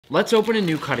Let's open a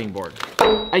new cutting board.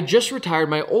 I just retired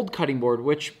my old cutting board,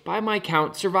 which by my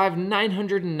count survived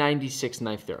 996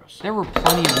 knife throws. There were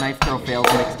plenty of knife throw fails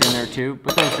mixed in there too,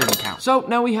 but those didn't count. So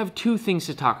now we have two things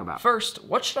to talk about. First,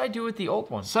 what should I do with the old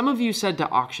one? Some of you said to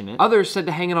auction it, others said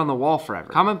to hang it on the wall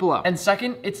forever. Comment below. And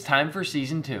second, it's time for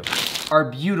season 2.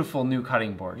 Our beautiful new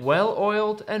cutting board. Well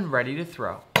oiled and ready to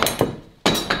throw.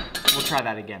 We'll try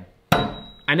that again.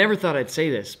 I never thought I'd say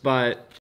this, but